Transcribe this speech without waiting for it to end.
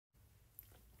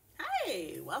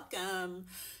welcome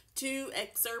to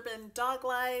Exurban Dog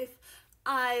Life.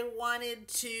 I wanted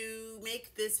to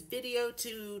make this video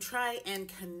to try and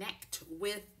connect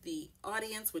with the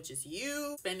audience, which is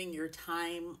you, spending your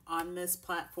time on this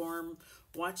platform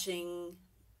watching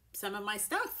some of my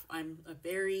stuff. I'm a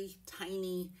very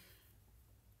tiny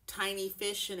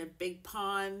fish in a big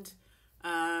pond,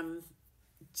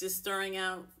 just throwing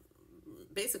out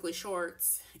basically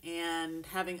shorts and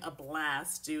having a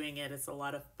blast doing it. It's a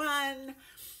lot of fun,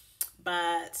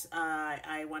 but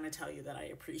I want to tell you that I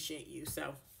appreciate you.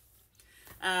 So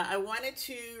I wanted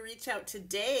to reach out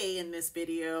today in this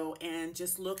video and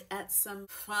just look at some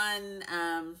fun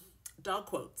dog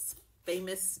quotes,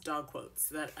 famous dog quotes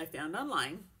that I found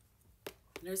online.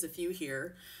 There's a few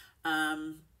here.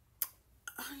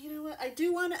 You know what? I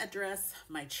do want to address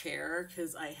my chair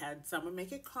because I had someone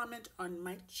make a comment on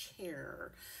my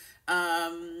chair.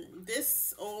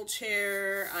 This old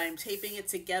chair, I'm taping it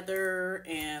together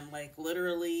and like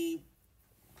literally,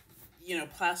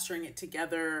 plastering it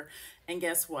together. And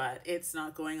guess what? It's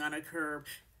not going on a curb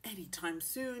anytime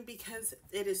soon because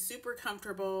it is super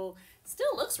comfortable.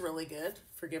 Still looks really good.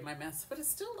 Forgive my mess, but it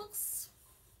still looks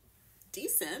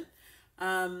decent.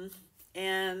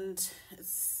 And it's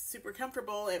super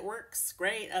comfortable. It works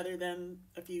great other than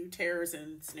a few tears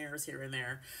and snares here and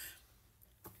there.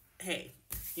 Hey,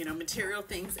 material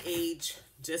things age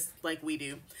just like we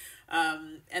do.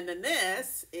 And then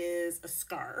this is a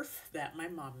scarf that my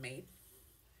mom made.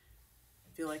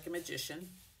 I feel like a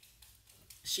magician.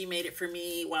 She made it for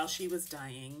me while she was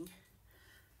dying,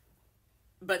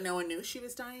 but no one knew she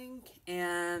was dying.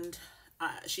 And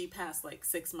she passed like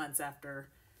 6 months after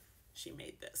she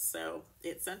made this. So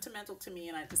it's sentimental to me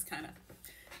and I just kind of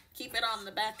keep it on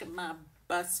the back of my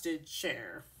busted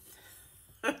chair.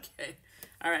 Okay.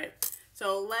 All right.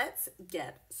 So let's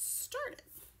get started.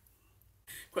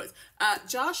 Quotes.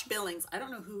 Josh Billings, I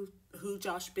don't know who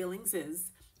Josh Billings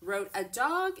is, wrote, "A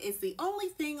dog is the only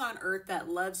thing on earth that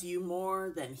loves you more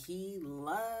than he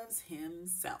loves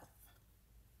himself."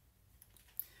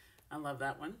 I love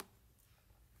that one.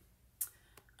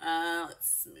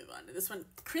 Let's move on to this one.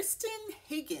 Kristen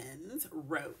Higgins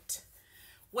wrote,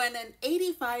 "When an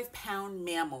 85-pound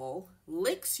mammal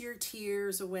licks your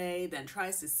tears away, then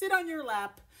tries to sit on your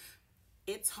lap,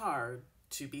 it's hard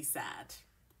to be sad."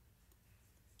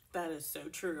 That is so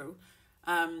true.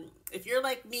 If you're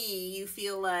like me, you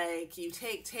feel like you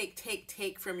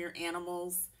take from your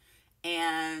animals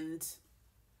and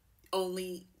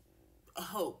only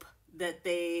hope that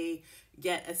they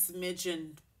get a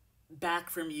smidgen back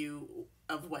from you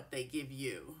of what they give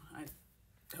you. I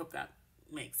hope that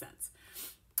makes sense.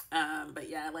 But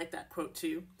yeah, I like that quote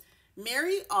too.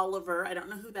 Mary Oliver, I don't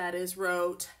know who that is,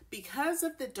 wrote, "Because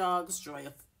of the dog's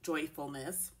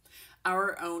joyfulness,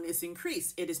 our own is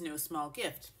increased. It is no small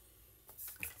gift."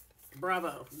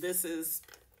 Bravo. This is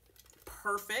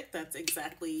perfect. That's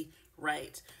exactly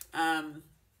right.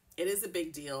 It is a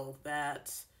big deal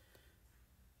that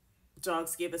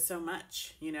dogs give us so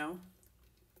much,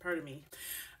 Pardon me.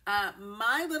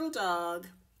 My little dog,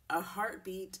 a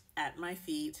heartbeat at my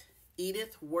feet,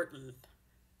 Edith Wharton.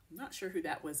 I'm not sure who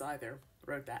that was either,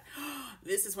 wrote that.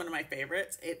 This is one of my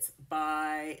favorites. It's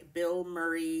by Bill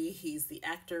Murray. He's the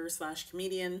actor /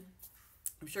 comedian.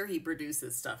 I'm sure he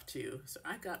produces stuff too. So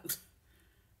I got,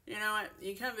 you know what?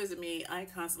 You come visit me. I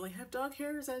constantly have dog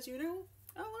hairs, as you know,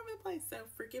 all over the place. So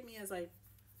forgive me as I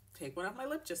take one off my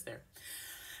lip just there.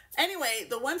 Anyway,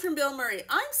 the one from Bill Murray.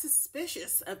 "I'm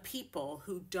suspicious of people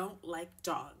who don't like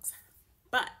dogs,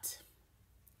 but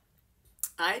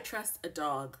I trust a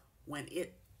dog when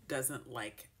it doesn't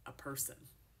like a person."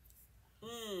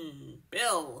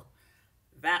 Bill,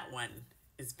 that one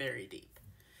is very deep.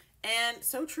 And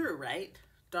so true, right?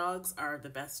 Dogs are the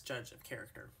best judge of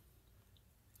character.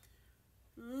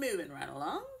 Moving right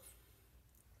along.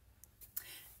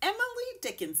 Emily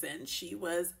Dickinson, she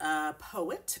was a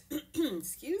poet.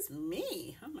 Excuse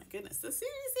me. Oh my goodness. So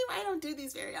seriously, I don't do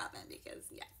these very often because,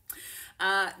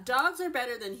 yeah. Dogs are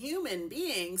better than human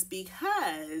beings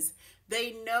because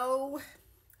they know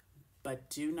but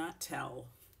do not tell.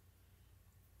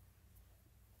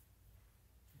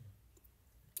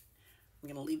 I'm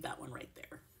going to leave that one right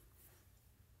there.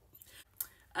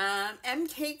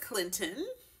 M.K. Clinton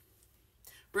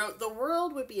wrote, "The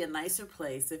world would be a nicer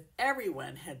place if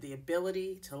everyone had the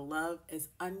ability to love as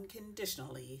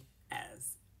unconditionally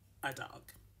as a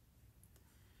dog."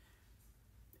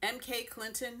 M.K.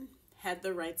 Clinton had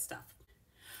the right stuff.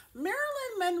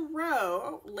 Marilyn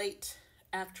Monroe, late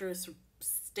actress,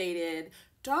 stated,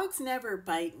 "Dogs never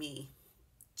bite me,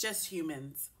 just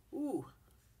humans." Ooh,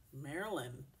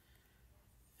 Marilyn.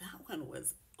 That one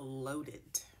was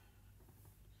loaded.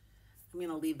 I'm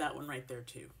going to leave that one right there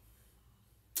too.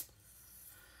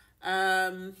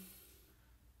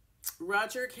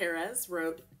 Roger Carez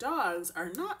wrote, dogs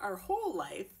are not our whole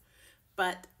life,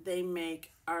 but they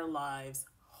make our lives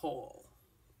whole.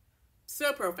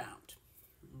 So profound.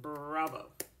 Bravo.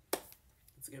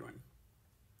 That's a good one.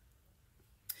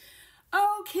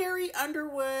 Oh, Carrie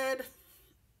Underwood,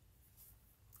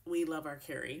 we love our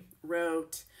Carrie,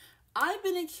 wrote, I've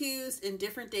been accused in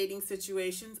different dating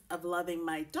situations of loving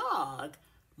my dog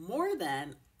more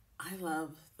than I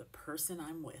love the person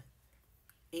I'm with.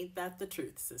 Ain't that the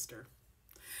truth, sister?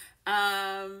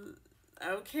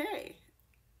 Okay,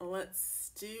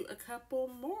 let's do a couple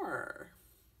more.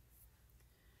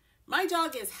 My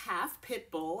dog is half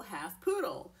pit bull, half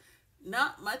poodle.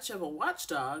 Not much of a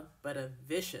watchdog, but a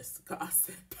vicious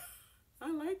gossip.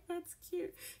 I like, that's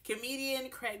cute. Comedian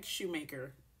Craig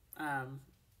Shoemaker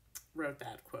wrote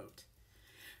that quote.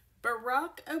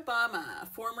 Barack Obama,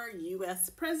 former U.S.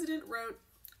 president, wrote,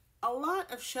 a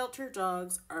lot of shelter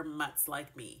dogs are mutts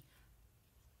like me.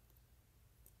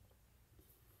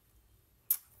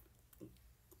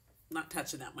 Not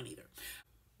touching that one either.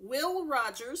 Will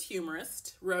Rogers,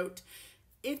 humorist, wrote,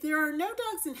 if there are no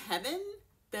dogs in heaven,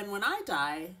 then when I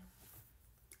die,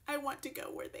 I want to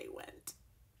go where they went.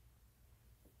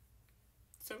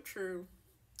 So true.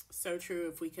 So true.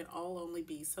 If we could all only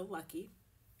be so lucky.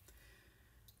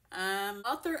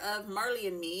 Author of Marley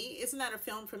and Me, isn't that a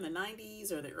film from the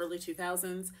 90s or the early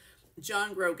 2000s?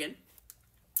 John Grogan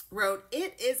wrote,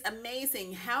 it is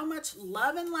amazing how much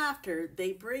love and laughter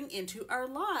they bring into our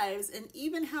lives and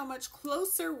even how much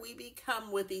closer we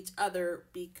become with each other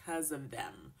because of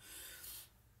them.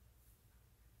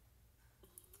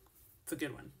 It's a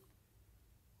good one.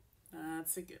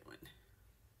 That's a good one.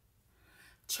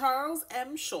 Charles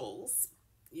M. Schulz,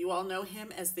 you all know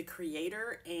him as the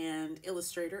creator and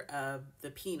illustrator of the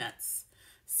Peanuts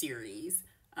series.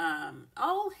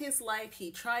 All his life,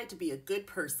 he tried to be a good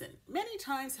person. Many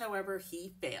times, however,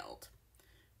 he failed.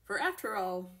 For after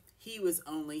all, he was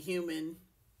only human.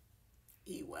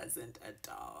 He wasn't a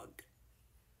dog.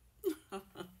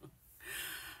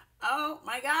 Oh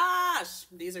my gosh,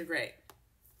 these are great.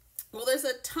 Well, there's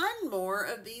a ton more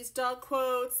of these dog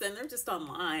quotes, and they're just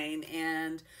online.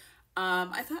 And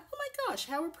I thought, oh my gosh,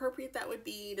 how appropriate that would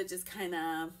be to just kind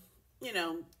of,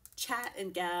 chat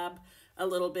and gab a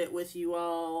little bit with you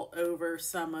all over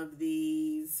some of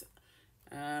these.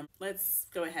 Let's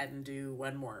go ahead and do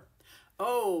one more.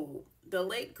 Oh, the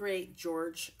late, great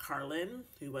George Carlin,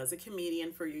 who was a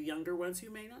comedian for you younger ones who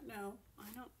may not know. I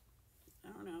don't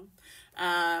know.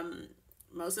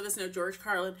 Most of us know George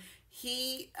Carlin.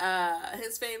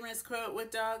 His famous quote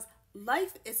with dogs,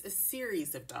 life is a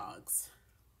series of dogs.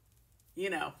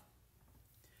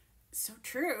 So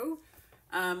true.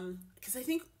 Because I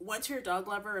think once you're a dog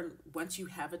lover and once you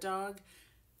have a dog,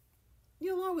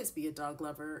 you'll always be a dog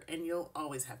lover and you'll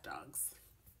always have dogs.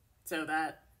 So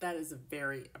that is a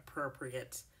very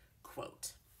appropriate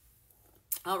quote.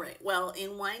 All right. Well,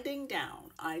 in winding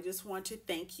down, I just want to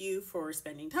thank you for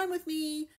spending time with me.